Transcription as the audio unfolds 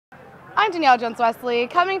I'm Danielle Jones-Wesley,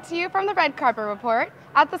 coming to you from the Red Carpet Report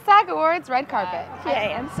at the SAG Awards Red Carpet.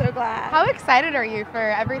 Yay, I'm so glad. How excited are you for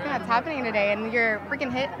everything that's happening today and your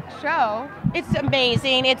freaking hit show? It's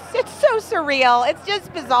amazing. It's so surreal. It's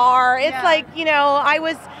just bizarre. It's like, you know, I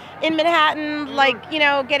was in Manhattan, like, you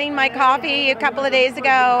know, getting my coffee a couple of days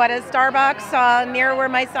ago at a Starbucks near where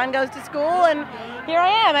my son goes to school, and here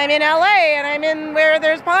I am. I'm in LA, and I'm in where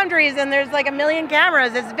there's palm trees and there's like a million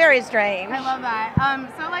cameras. It's very strange. I love that.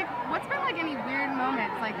 So like, what's been like any weird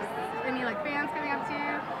moments, like any like fans coming up to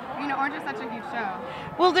you? You know, Orange is such a huge show.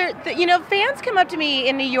 Well, you know, fans come up to me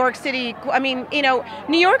in New York City. I mean, you know,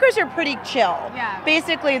 New Yorkers are pretty chill. Yeah.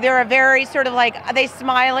 Basically, they're a very sort of like, they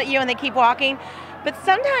smile at you and they keep walking. But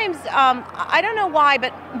sometimes, I don't know why,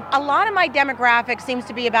 but a lot of my demographic seems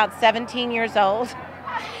to be about 17 years old.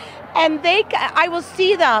 And I will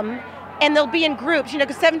see them, and they'll be in groups, you know,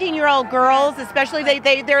 because 17-year-old girls, especially,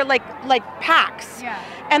 they're like packs. Yeah.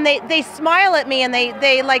 And they smile at me, and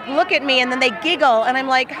they like look at me, and then they giggle, and I'm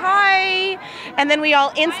like, hi. And then we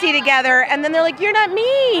all insty together, and then they're like, you're not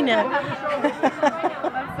mean.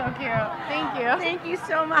 That's so cute. Thank you. Thank you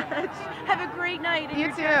so much. Have a great night. You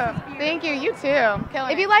too. Thank you. You too.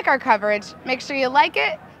 If you like our coverage, make sure you like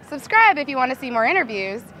it, subscribe if you want to see more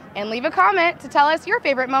interviews, and leave a comment to tell us your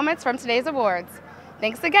favorite moments from today's awards.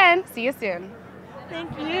 Thanks again. See you soon.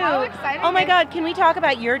 Thank you. How exciting. Oh my God, can we talk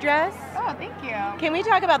about your dress? Oh, thank you. Can we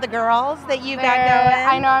talk about the girls that you've got going?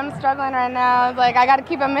 I know I'm struggling right now. Like, I got to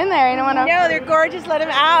keep them in there. You don't want to. No, they're gorgeous. Let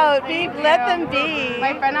them out. Let them be.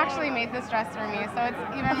 My friend actually made this dress for me, so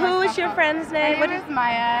it's even more Who is special. your friend's name? Her name is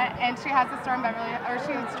Maya, and she has a store in Beverly, or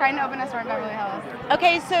she's trying to open a store in Beverly Hills.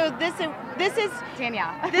 Okay, so this is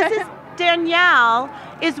Danielle. This is Danielle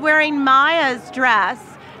is wearing Maya's dress,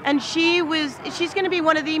 and she's going to be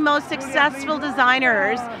one of the most successful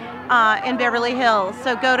designers in Beverly Hills.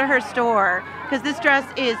 So go to her store because this dress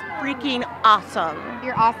is freaking awesome.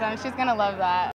 You're awesome. She's gonna love that.